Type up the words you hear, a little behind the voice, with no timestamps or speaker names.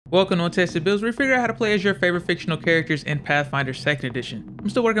Welcome to Untested Builds, where we figure out how to play as your favorite fictional characters in Pathfinder 2nd Edition. I'm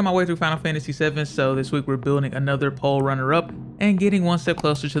still working my way through Final Fantasy VII, so this week we're building another pole runner-up and getting one step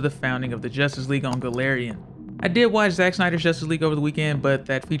closer to the founding of the Justice League on Galarian. I did watch Zack Snyder's Justice League over the weekend, but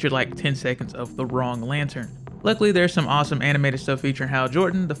that featured like 10 seconds of the wrong Lantern. Luckily, there's some awesome animated stuff featuring Hal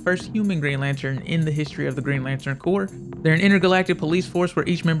Jordan, the first human Green Lantern in the history of the Green Lantern Corps. They're an intergalactic police force where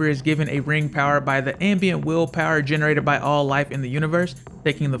each member is given a ring powered by the ambient willpower generated by all life in the universe,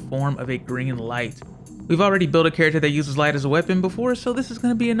 taking the form of a green light. We've already built a character that uses light as a weapon before, so this is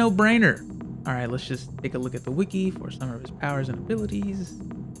going to be a no-brainer. Alright, let's just take a look at the wiki for some of his powers and abilities.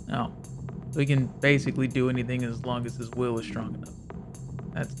 Oh, so he can basically do anything as long as his will is strong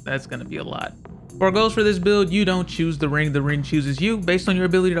enough. That's going to be a lot. For our goals for this build, you don't choose the ring chooses you based on your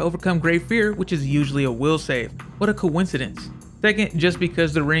ability to overcome great fear, which is usually a will save. What a coincidence. Second, just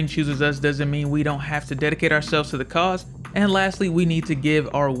because the ring chooses us doesn't mean we don't have to dedicate ourselves to the cause. And lastly, we need to give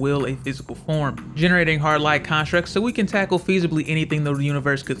our will a physical form, generating hard light constructs so we can tackle feasibly anything the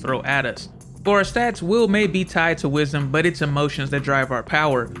universe could throw at us. For our stats, will may be tied to wisdom, but it's emotions that drive our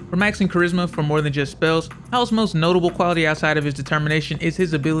power. For maxing charisma for more than just spells, Hal's most notable quality outside of his determination is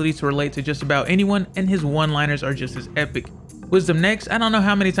his ability to relate to just about anyone, and his one-liners are just as epic. Wisdom next. I don't know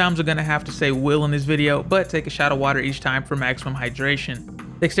how many times I'm gonna have to say will in this video, but take a shot of water each time for maximum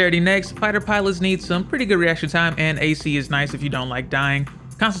hydration. Dexterity next. Fighter pilots need some pretty good reaction time, and AC is nice if you don't like dying.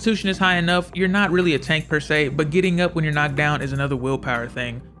 Constitution is high enough. You're not really a tank per se, but getting up when you're knocked down is another willpower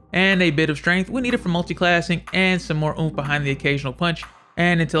thing. And a bit of strength. We need it for multi-classing and some more oomph behind the occasional punch.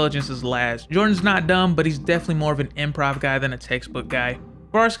 And intelligence is last. Jordan's not dumb, but he's definitely more of an improv guy than a textbook guy.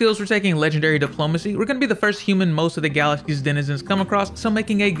 For our skills, we're taking legendary diplomacy. We're going to be the first human most of the galaxy's denizens come across, so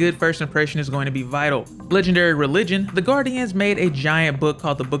making a good first impression is going to be vital. Legendary religion. The Guardians made a giant book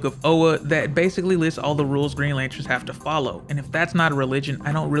called the Book of Oa that basically lists all the rules Green Lanterns have to follow. And if that's not a religion,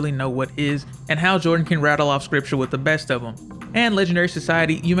 I don't really know what is, and Hal Jordan can rattle off scripture with the best of them. And legendary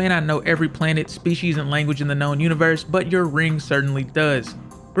society. You may not know every planet, species, and language in the known universe, but your ring certainly does.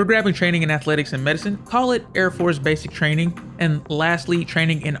 We're grabbing training in athletics and medicine, call it Air Force basic training, and lastly,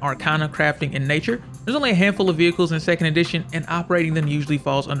 training in arcana, crafting, and nature. There's only a handful of vehicles in 2nd edition, and operating them usually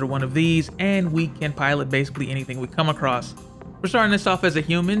falls under one of these, and we can pilot basically anything we come across. We're starting this off as a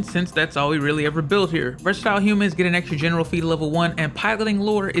human, since that's all we really ever built here. Versatile humans get an extra general feat level 1, and piloting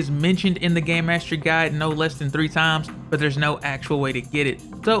lore is mentioned in the Game Mastery Guide no less than 3 times, but there's no actual way to get it.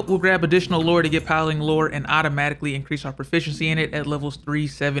 So we'll grab additional lore to get piloting lore and automatically increase our proficiency in it at levels 3,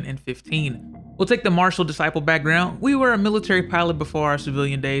 7, and 15. We'll take the martial disciple background. We were a military pilot before our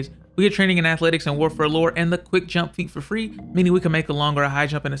civilian days. We get training in athletics and warfare lore and the quick jump feat for free, meaning we can make a long or a high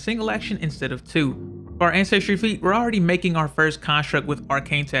jump in a single action instead of 2. For our ancestry feat, we're already making our first construct with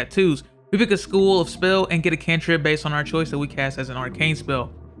arcane tattoos. We pick a school of spell and get a cantrip based on our choice that we cast as an arcane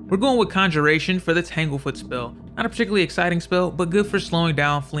spell. We're going with conjuration for the Tanglefoot spell. Not a particularly exciting spell, but good for slowing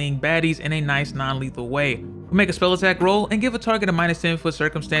down fleeing baddies in a nice non-lethal way. We make a spell attack roll and give a target a minus 10 foot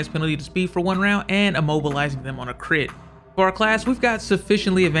circumstance penalty to speed for 1 round and immobilizing them on a crit. For our class, we've got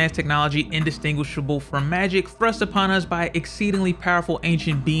sufficiently advanced technology indistinguishable from magic thrust upon us by exceedingly powerful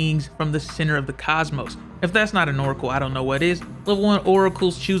ancient beings from the center of the cosmos. If that's not an oracle, I don't know what is. Level 1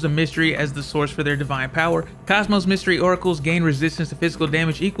 oracles choose a mystery as the source for their divine power. Cosmos mystery oracles gain resistance to physical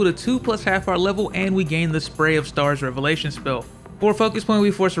damage equal to 2 plus half our level, and we gain the Spray of Stars revelation spell. For a focus point,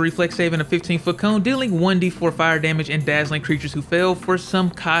 we force a reflex save in a 15-foot cone, dealing 1d4 fire damage and dazzling creatures who fail for some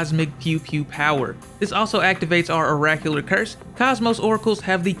cosmic pew-pew power. This also activates our oracular curse. Cosmos oracles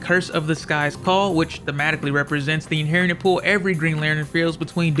have the Curse of the Sky's Call, which thematically represents the inherent pull every Green Lantern feels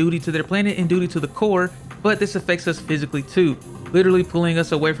between duty to their planet and duty to the core, but this affects us physically too, literally pulling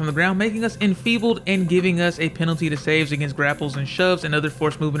us away from the ground, making us enfeebled and giving us a penalty to saves against grapples and shoves and other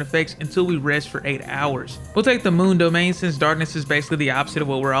force movement effects until we rest for 8 hours. We'll take the Moon Domain since darkness is basically the opposite of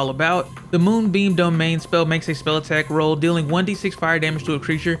what we're all about. The Moonbeam Domain spell makes a spell attack roll, dealing 1d6 fire damage to a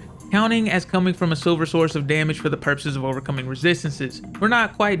creature, counting as coming from a silver source of damage for the purposes of overcoming resistances. We're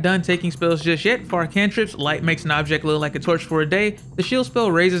not quite done taking spells just yet. For our cantrips, light makes an object look like a torch for a day. The shield spell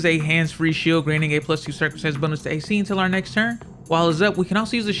raises a hands-free shield, granting a +2 circumstance bonus to AC until our next turn. While it's up, we can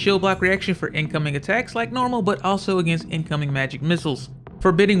also use the shield block reaction for incoming attacks like normal, but also against incoming magic missiles.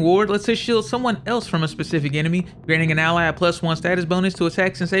 Forbidding Ward lets us shield someone else from a specific enemy, granting an ally a +1 status bonus to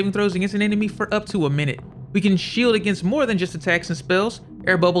attacks and saving throws against an enemy for up to a minute. We can shield against more than just attacks and spells.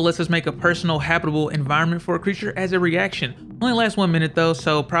 Air Bubble lets us make a personal habitable environment for a creature as a reaction. Only lasts 1 minute though,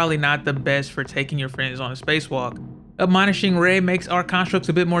 so probably not the best for taking your friends on a spacewalk. Admonishing Ray makes our constructs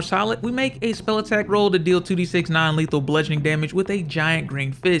a bit more solid. We make a spell attack roll to deal 2d6 non-lethal bludgeoning damage with a giant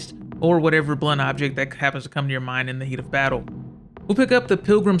green fist, or whatever blunt object that happens to come to your mind in the heat of battle. We'll pick up the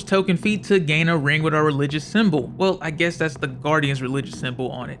Pilgrim's Token feat to gain a ring with our religious symbol. Well, I guess that's the Guardian's religious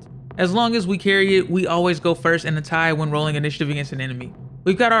symbol on it. As long as we carry it, we always go first in the tie when rolling initiative against an enemy.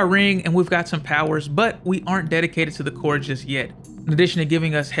 We've got our ring and we've got some powers, but we aren't dedicated to the core just yet. In addition to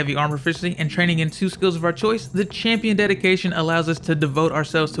giving us heavy armor proficiency and training in 2 skills of our choice, the champion dedication allows us to devote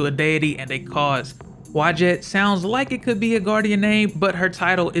ourselves to a deity and a cause. Wadjet sounds like it could be a Guardian name, but her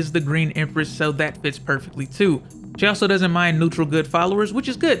title is the Green Empress, so that fits perfectly too. She also doesn't mind neutral good followers, which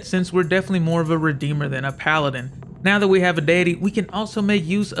is good since we're definitely more of a redeemer than a paladin. Now that we have a deity, we can also make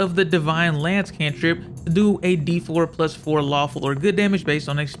use of the Divine Lance cantrip to do a d4 plus 4 lawful or good damage based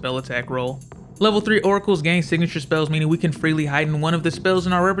on a spell attack roll. Level 3 oracles gain signature spells, meaning we can freely heighten one of the spells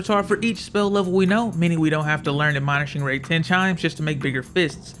in our repertoire for each spell level we know, meaning we don't have to learn admonishing rate 10 times just to make bigger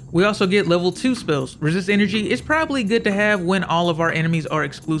fists. We also get level 2 spells. Resist energy is probably good to have when all of our enemies are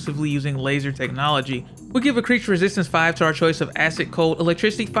exclusively using laser technology. We give a creature resistance 5 to our choice of acid, cold,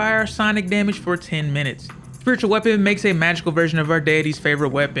 electricity, fire, sonic damage for 10 minutes. Spiritual weapon makes a magical version of our deity's favorite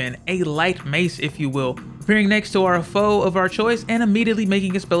weapon, a light mace if you will, appearing next to our foe of our choice and immediately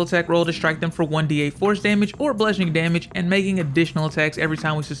making a spell attack roll to strike them for 1d8 force damage or bludgeoning damage, and making additional attacks every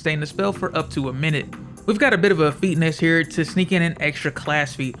time we sustain the spell for up to a minute. We've got a bit of a feat nest here to sneak in an extra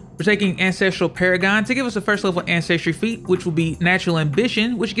class feat. We're taking Ancestral Paragon to give us a first level ancestry feat, which will be Natural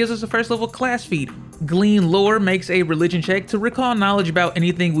Ambition, which gives us a first level class feat. Glean Lore makes a religion check to recall knowledge about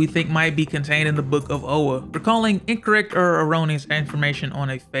anything we think might be contained in the Book of Oa, recalling incorrect or erroneous information on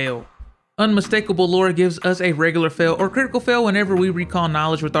a fail. Unmistakable Lore gives us a regular fail or critical fail whenever we recall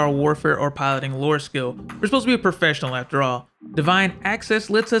knowledge with our warfare or piloting lore skill. We're supposed to be a professional after all. Divine Access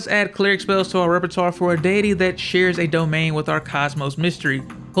lets us add cleric spells to our repertoire for a deity that shares a domain with our cosmos mystery.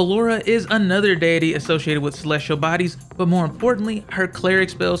 Colora is another deity associated with celestial bodies, but more importantly, her cleric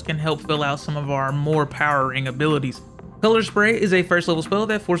spells can help fill out some of our more power ring abilities. Color Spray is a first level spell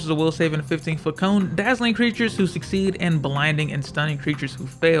that forces a will save in a 15-foot cone, dazzling creatures who succeed and blinding and stunning creatures who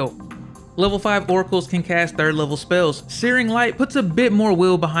fail. Level 5 oracles can cast 3rd level spells. Searing Light puts a bit more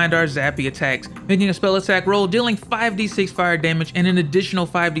will behind our zappy attacks, making a spell attack roll dealing 5d6 fire damage and an additional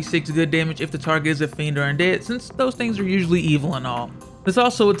 5d6 good damage if the target is a fiend or undead, since those things are usually evil and all. This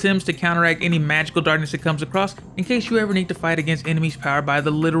also attempts to counteract any magical darkness it comes across in case you ever need to fight against enemies powered by the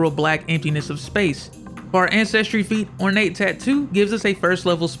literal black emptiness of space. For our ancestry feat, Ornate Tattoo gives us a first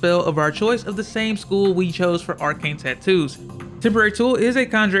level spell of our choice of the same school we chose for arcane tattoos. Temporary Tool is a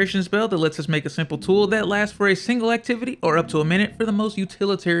conjuration spell that lets us make a simple tool that lasts for a single activity or up to a minute for the most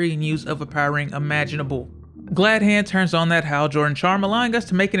utilitarian use of a power ring imaginable. Glad Hand turns on that Hal Jordan charm, allowing us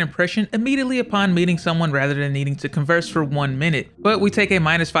to make an impression immediately upon meeting someone rather than needing to converse for 1 minute, but we take a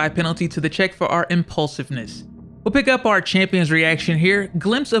 -5 penalty to the check for our impulsiveness. We'll pick up our champion's reaction here.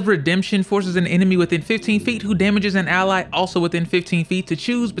 Glimpse of Redemption forces an enemy within 15 feet who damages an ally also within 15 feet to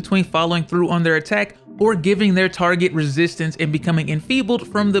choose between following through on their attack or giving their target resistance and becoming enfeebled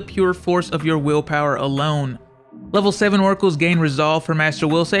from the pure force of your willpower alone. Level 7 oracles gain resolve for master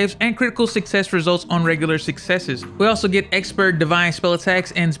will saves and critical success results on regular successes. We also get expert divine spell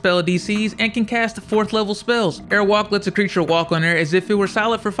attacks and spell DCs and can cast 4th level spells. Airwalk lets a creature walk on air as if it were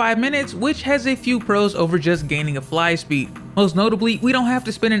solid for 5 minutes, which has a few pros over just gaining a fly speed. Most notably, we don't have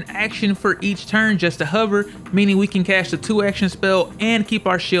to spend an action for each turn just to hover, meaning we can cast a 2-action spell and keep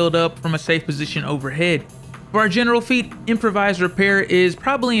our shield up from a safe position overhead. For our general feat, Improvised Repair is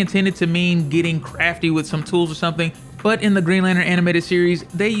probably intended to mean getting crafty with some tools or something, but in the Green Lantern animated series,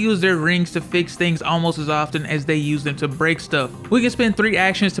 they use their rings to fix things almost as often as they use them to break stuff. We can spend 3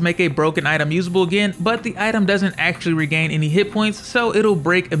 actions to make a broken item usable again, but the item doesn't actually regain any hit points, so it'll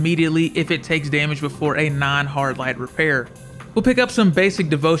break immediately if it takes damage before a non-hard light repair. We'll pick up some basic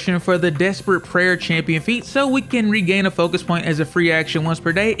devotion for the Desperate Prayer champion feat so we can regain a focus point as a free action once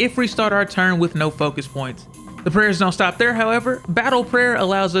per day if we start our turn with no focus points. The prayers don't stop there, however. Battle Prayer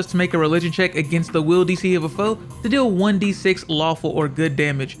allows us to make a religion check against the will DC of a foe to deal 1d6 lawful or good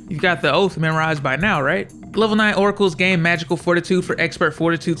damage. You've got the oath memorized by now, right? Level 9 oracles gain magical fortitude for expert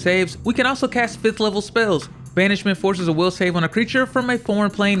fortitude saves. We can also cast 5th level spells. Banishment forces a will save on a creature from a foreign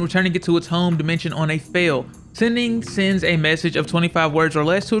plane, returning it to its home dimension on a fail. Sending sends a message of 25 words or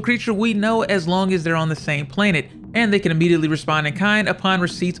less to a creature we know as long as they're on the same planet, and they can immediately respond in kind upon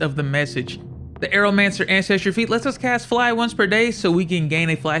receipt of the message. The Aeromancer Ancestry feat lets us cast Fly once per day so we can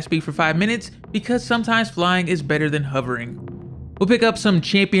gain a fly speed for 5 minutes, because sometimes flying is better than hovering. We'll pick up some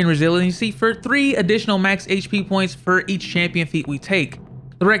Champion Resiliency for 3 additional max HP points for each champion feat we take.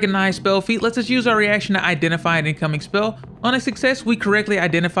 The Recognize Spell feat lets us use our reaction to identify an incoming spell. On a success, we correctly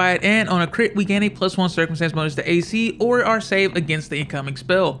identify it, and on a crit, we gain a +1 circumstance bonus to AC or our save against the incoming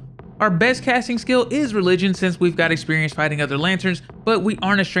spell. Our best casting skill is religion since we've got experience fighting other lanterns, but we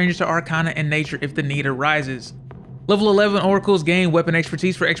aren't a stranger to arcana and nature if the need arises. Level 11 oracles gain weapon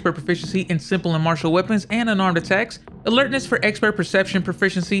expertise for expert proficiency in simple and martial weapons and unarmed attacks, alertness for expert perception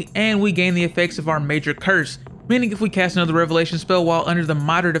proficiency, and we gain the effects of our major curse, meaning if we cast another revelation spell while under the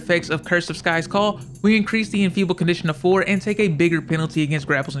moderate effects of Curse of Sky's Call, we increase the enfeeble condition to 4 and take a bigger penalty against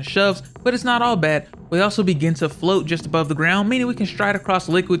grapples and shoves, but it's not all bad. We also begin to float just above the ground, meaning we can stride across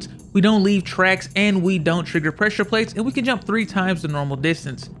liquids, we don't leave tracks, and we don't trigger pressure plates, and we can jump 3 times the normal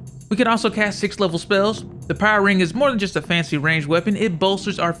distance. We can also cast 6 level spells. The Power Ring is more than just a fancy ranged weapon, it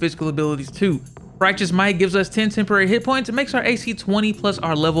bolsters our physical abilities too. Righteous Might gives us 10 temporary hit points, it makes our AC 20 plus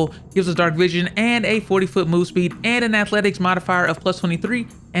our level, gives us Dark Vision and a 40-foot move speed and an athletics modifier of plus 23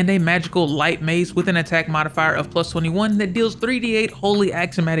 and a magical light mace with an attack modifier of plus 21 that deals 3d8 wholly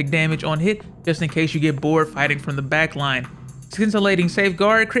axiomatic damage on hit just in case you get bored fighting from the back line. Scintillating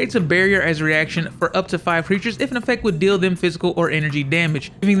Safeguard creates a barrier as a reaction for up to 5 creatures if an effect would deal them physical or energy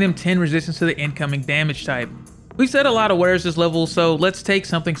damage, giving them 10 resistance to the incoming damage type. We've said a lot of wares this level, so let's take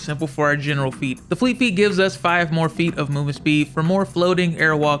something simple for our general feat. The Fleet Feat gives us 5 more feet of movement speed for more floating,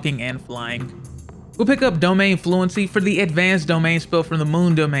 airwalking, and flying. We'll pick up Domain Fluency for the advanced domain spell from the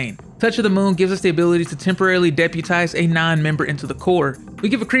Moon Domain. Touch of the Moon gives us the ability to temporarily deputize a non-member into the core. We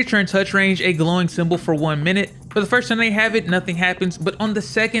give a creature in touch range a glowing symbol for 1 minute. For the first time they have it, nothing happens, but on the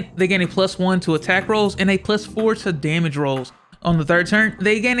second, they gain a +1 to attack rolls and a +4 to damage rolls. On the third turn,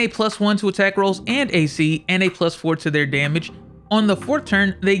 they gain a +1 to attack rolls and AC, and a +4 to their damage. On the fourth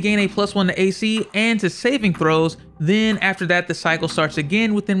turn, they gain a +1 to AC and to saving throws. Then after that, the cycle starts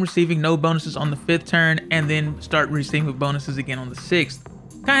again with them receiving no bonuses on the 5th turn, and then start receiving bonuses again on the 6th.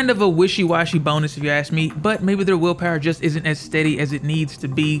 Kind of a wishy-washy bonus if you ask me, but maybe their willpower just isn't as steady as it needs to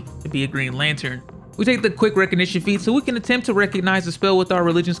be a Green Lantern. We take the Quick Recognition feat so we can attempt to recognize the spell with our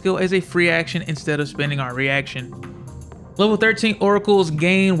religion skill as a free action instead of spending our reaction. Level 13 oracles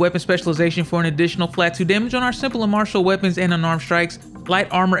gain weapon specialization for an additional flat 2 damage on our simple and martial weapons and unarmed strikes, light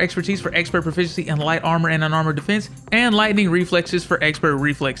armor expertise for expert proficiency in light armor and unarmored defense, and lightning reflexes for expert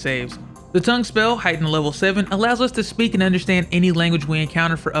reflex saves. The tongue spell, heightened to level 7, allows us to speak and understand any language we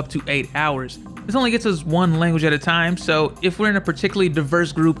encounter for up to 8 hours. This only gets us 1 language at a time, so if we're in a particularly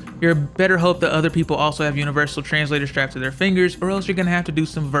diverse group, you're better hope that other people also have universal translators strapped to their fingers, or else you're gonna have to do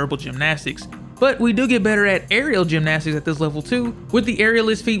some verbal gymnastics. But we do get better at aerial gymnastics at this level too. With the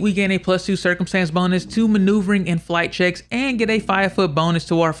aerialist feat, we gain a +2 circumstance bonus to maneuvering and flight checks and get a 5-foot bonus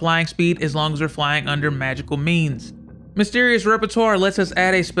to our flying speed as long as we're flying under magical means. Mysterious Repertoire lets us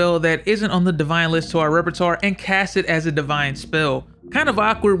add a spell that isn't on the divine list to our repertoire and cast it as a divine spell. Kind of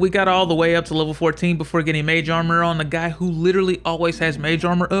awkward, we got all the way up to level 14 before getting mage armor on the guy who literally always has mage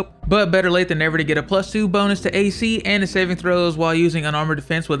armor up, but better late than never to get a +2 bonus to AC and to saving throws while using unarmored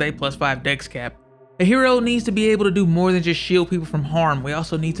defense with a +5 dex cap. A hero needs to be able to do more than just shield people from harm, we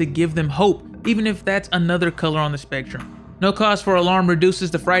also need to give them hope, even if that's another color on the spectrum. No Cause for Alarm reduces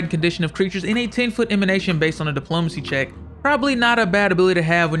the frightened condition of creatures in a 10-foot emanation based on a diplomacy check. Probably not a bad ability to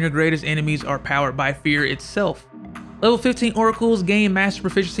have when your greatest enemies are powered by fear itself. Level 15 oracles gain master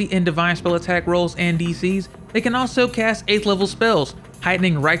proficiency in divine spell attack rolls and DCs. They can also cast 8th level spells,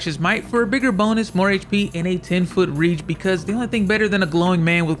 heightening Righteous Might for a bigger bonus, more HP, and a 10-foot reach, because the only thing better than a glowing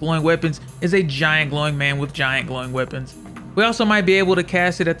man with glowing weapons is a giant glowing man with giant glowing weapons. We also might be able to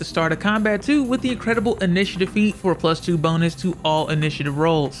cast it at the start of combat too with the incredible initiative feat for a +2 bonus to all initiative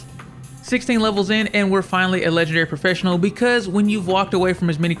rolls. 16 levels in and we're finally a legendary professional, because when you've walked away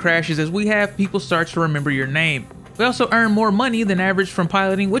from as many crashes as we have, people start to remember your name. We also earn more money than average from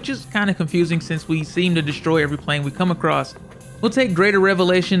piloting, which is kind of confusing since we seem to destroy every plane we come across. We'll take Greater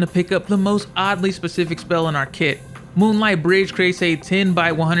Revelation to pick up the most oddly specific spell in our kit. Moonlight Bridge creates a 10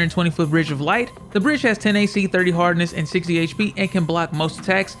 by 120 foot bridge of light. The bridge has 10 AC, 30 hardness, and 60 HP and can block most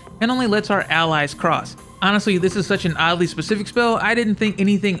attacks and only lets our allies cross. Honestly, this is such an oddly specific spell, I didn't think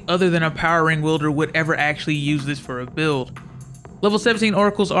anything other than a Power Ring wielder would ever actually use this for a build. Level 17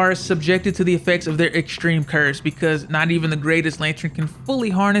 oracles are subjected to the effects of their extreme curse, because not even the greatest lantern can fully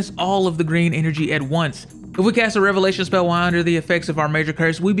harness all of the green energy at once. If we cast a revelation spell while under the effects of our major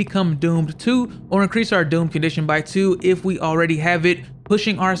curse, we become doomed 2, or increase our doom condition by 2 if we already have it.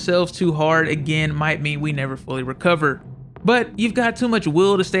 Pushing ourselves too hard again might mean we never fully recover. But you've got too much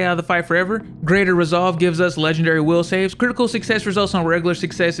will to stay out of the fight forever. Greater Resolve gives us legendary will saves, critical success results on regular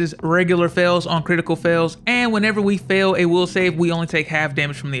successes, regular fails on critical fails, and whenever we fail a will save, we only take half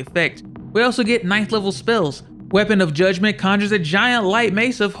damage from the effect. We also get 9th level spells. Weapon of Judgment conjures a giant light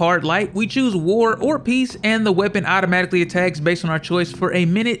mace of hard light. We choose war or peace, and the weapon automatically attacks based on our choice for a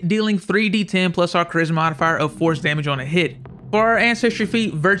minute, dealing 3d10 plus our charisma modifier of force damage on a hit. For our ancestry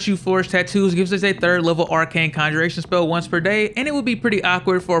feat, Virtue Force Tattoos gives us a 3rd level arcane conjuration spell once per day, and it would be pretty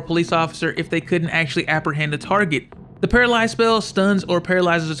awkward for a police officer if they couldn't actually apprehend a target. The Paralyze spell stuns or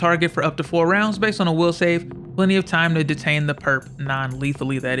paralyzes a target for up to 4 rounds based on a will save, plenty of time to detain the perp,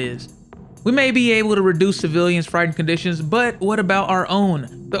 non-lethally that is. We may be able to reduce civilians' frightened conditions, but what about our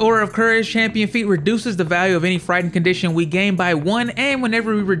own? The Aura of Courage champion feat reduces the value of any frightened condition we gain by 1, and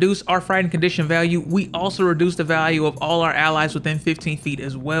whenever we reduce our frightened condition value, we also reduce the value of all our allies within 15 feet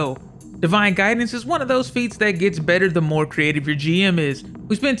as well. Divine Guidance is one of those feats that gets better the more creative your GM is.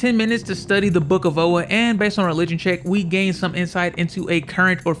 We spend 10 minutes to study the Book of Oa, and based on religion check, we gain some insight into a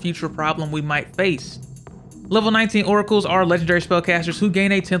current or future problem we might face. Level 19 Oracles are legendary spellcasters who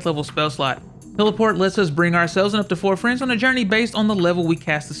gain a 10th level spell slot. Teleport lets us bring ourselves and up to 4 friends on a journey based on the level we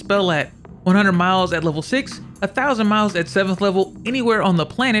cast the spell at. 100 miles at level 6, 1,000 miles at 7th level, anywhere on the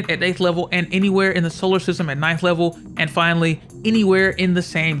planet at 8th level, and anywhere in the solar system at 9th level, and finally, anywhere in the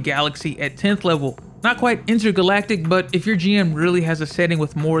same galaxy at 10th level. Not quite intergalactic, but if your GM really has a setting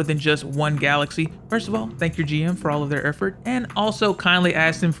with more than just one galaxy, first of all, thank your GM for all of their effort, and also kindly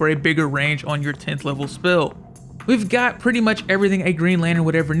ask them for a bigger range on your 10th level spell. We've got pretty much everything a Green Lantern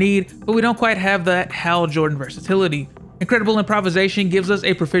would ever need, but we don't quite have that Hal Jordan versatility. Incredible Improvisation gives us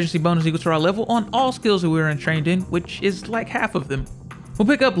a proficiency bonus equal to our level on all skills that we are trained in, which is like half of them. We'll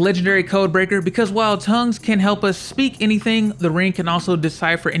pick up Legendary Codebreaker because while tongues can help us speak anything, the ring can also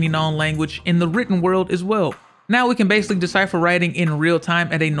decipher any known language in the written world as well. Now we can basically decipher writing in real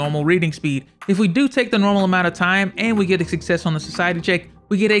time at a normal reading speed. If we do take the normal amount of time and we get a success on the society check,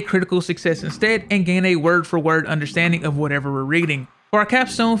 we get a critical success instead and gain a word-for-word understanding of whatever we're reading. For our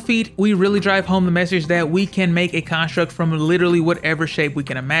capstone feat, we really drive home the message that we can make a construct from literally whatever shape we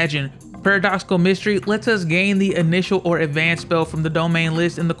can imagine. Paradoxical Mystery lets us gain the initial or advanced spell from the domain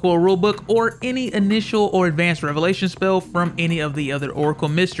list in the core rulebook, or any initial or advanced revelation spell from any of the other Oracle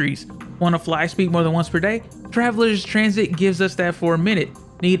mysteries. Want to fly speed more than once per day? Traveler's Transit gives us that for a minute.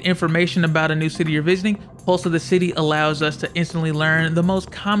 Need information about a new city you're visiting? Pulse of the City allows us to instantly learn the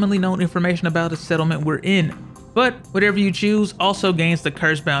most commonly known information about a settlement we're in. But whatever you choose also gains the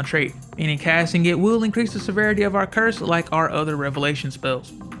Curse-bound trait, meaning casting it will increase the severity of our curse like our other revelation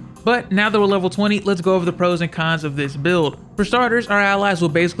spells. But now that we're level 20, let's go over the pros and cons of this build. For starters, our allies will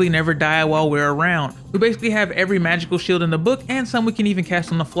basically never die while we're around. We basically have every magical shield in the book and some we can even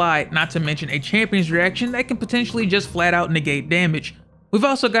cast on the fly, not to mention a champion's reaction that can potentially just flat out negate damage. We've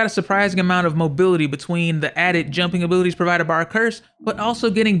also got a surprising amount of mobility between the added jumping abilities provided by our curse, but also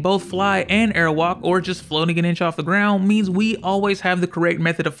getting both fly and airwalk or just floating an inch off the ground means we always have the correct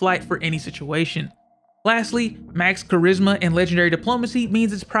method of flight for any situation. Lastly, max charisma and legendary diplomacy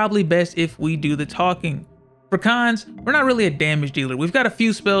means it's probably best if we do the talking. For cons, we're not really a damage dealer. We've got a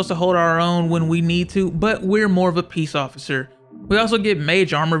few spells to hold our own when we need to, but we're more of a peace officer. We also get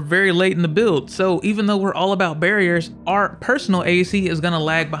mage armor very late in the build, so even though we're all about barriers, our personal AC is going to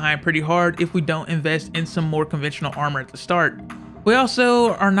lag behind pretty hard if we don't invest in some more conventional armor at the start. We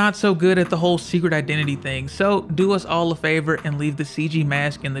also are not so good at the whole secret identity thing, so do us all a favor and leave the CG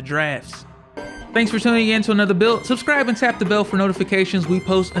mask in the drafts. Thanks for tuning in to another build. Subscribe and tap the bell for notifications. We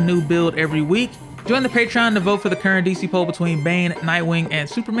post a new build every week. Join the Patreon to vote for the current DC poll between Bane, Nightwing, and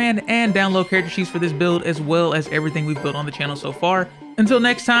Superman, and download character sheets for this build as well as everything we've built on the channel so far. Until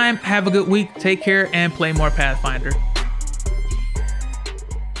next time, have a good week, take care, and play more Pathfinder.